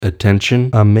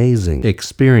Attention, amazing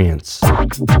experience.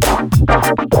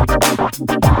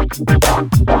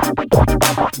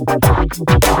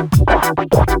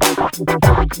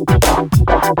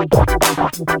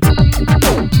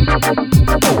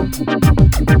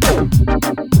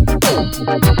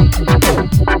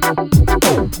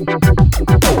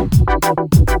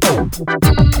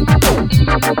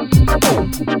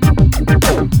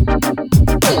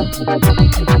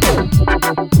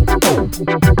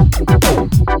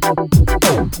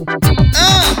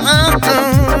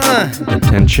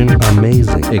 Attention,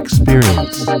 amazing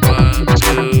experience. 1,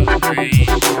 2, 3,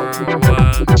 4.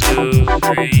 1, 2,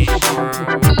 3, 4.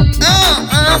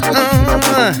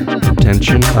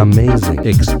 Attention, amazing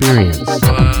experience.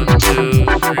 1, 2,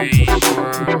 3,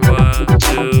 4. 1,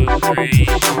 2, 3,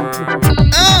 4.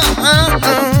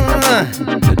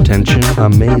 Attention,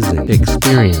 amazing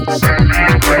experience.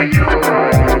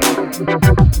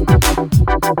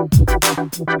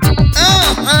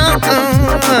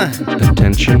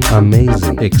 Attention,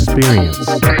 amazing experience.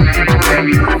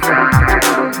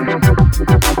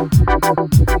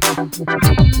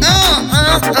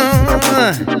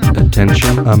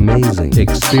 Attention, amazing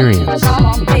experience. Come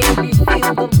on, baby,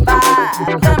 feel the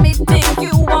vibe. Let me take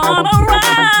you on a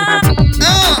ride.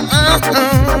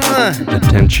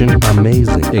 Attention,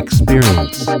 amazing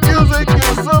experience. Music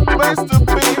is a place to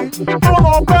be. Come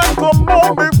on back, come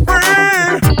on, be free.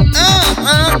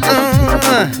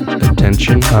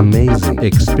 Attention, amazing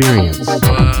experience. 1,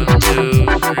 2,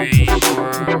 3,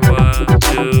 4. 1,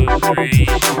 2, 3,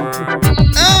 4.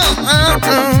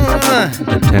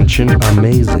 Attention,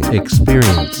 amazing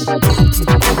experience.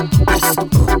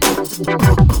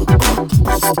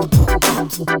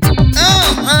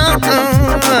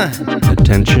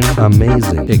 Attention,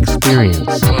 amazing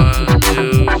experience. 1,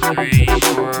 2, 3,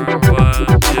 4. 1,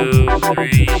 2,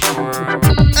 3, 4.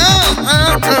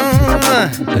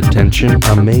 Attention,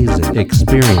 amazing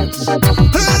experience.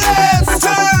 Let's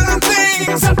turn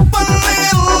things up a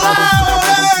little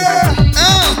louder.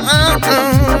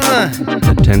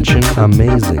 Attention,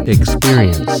 amazing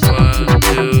experience. 1,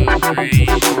 2, 3,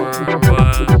 4.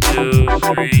 1, 2,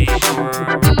 3, 4.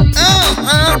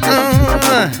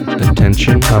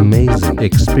 Attention, amazing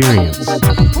experience.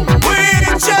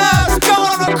 We're just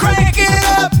gonna crank it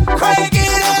up, crank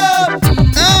it up.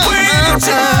 We're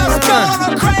just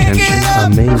gonna crank Attention, it up,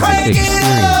 amazing crank it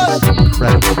up. experience.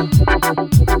 Incredible.